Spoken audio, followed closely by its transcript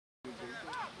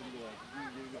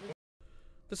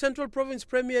The Central Province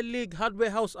Premiere League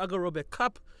Haus Agarobe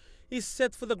Cup is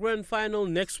set for the grand final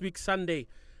next week Sunday.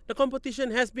 The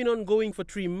competition has been ongoing for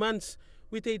 3 months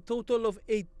with a total of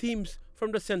 8 teams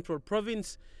from the Central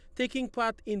Province taking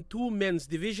part in 2 men's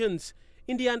divisions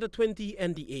in the under-20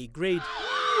 and the A grade.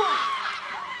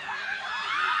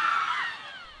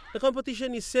 The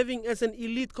competition is serving as an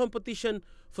elite competition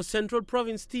for Central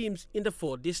Province teams in the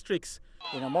 4 districts.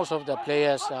 Most of the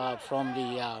players are from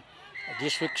the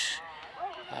districts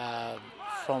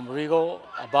from Rigo,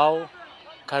 Abao,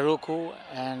 Karuku,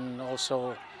 and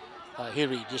also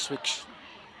Hiri districts.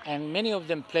 And many of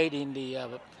them played in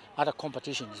the other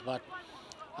competitions, but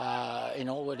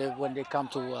when they come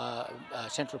to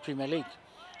Central Premier League,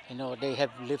 they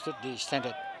have lifted the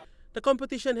standard. The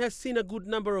competition has seen a good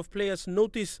number of players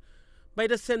noticed by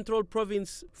the Central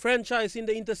Province franchise in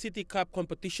the Intercity Cup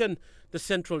competition, the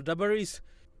Central Dabaris,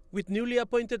 with newly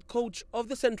appointed coach of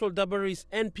the Central Dabaris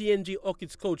and PNG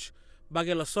Orchids coach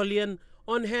Bagela Solian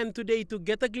on hand today to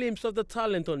get a glimpse of the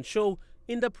talent on show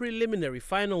in the preliminary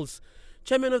finals.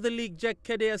 Chairman of the league Jack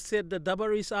Kedea said the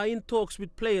Dabaris are in talks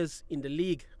with players in the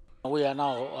league. We are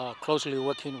now closely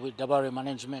working with Dabaris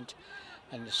management,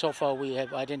 and so far we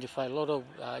have identified a lot of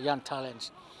young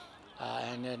talents,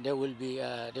 and they will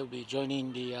be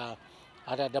joining the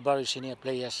other Dabaris senior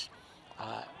players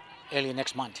early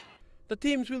next month. The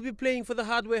teams will be playing for the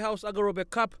Haus Agarobe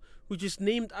Cup, which is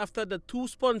named after the 2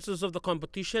 sponsors of the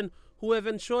competition who have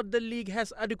ensured the league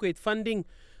has adequate funding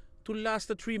to last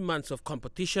the 3 months of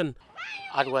competition.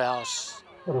 Haus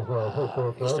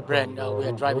is the brand we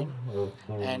are driving,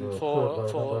 and for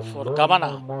the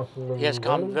governor, he has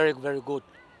come very, very good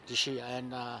this year,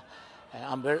 and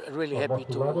I'm really happy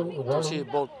to see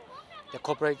both the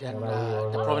corporate and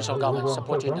the provincial government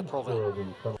supporting the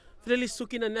program. Fidelis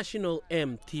Sukina National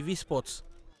MTV Sports.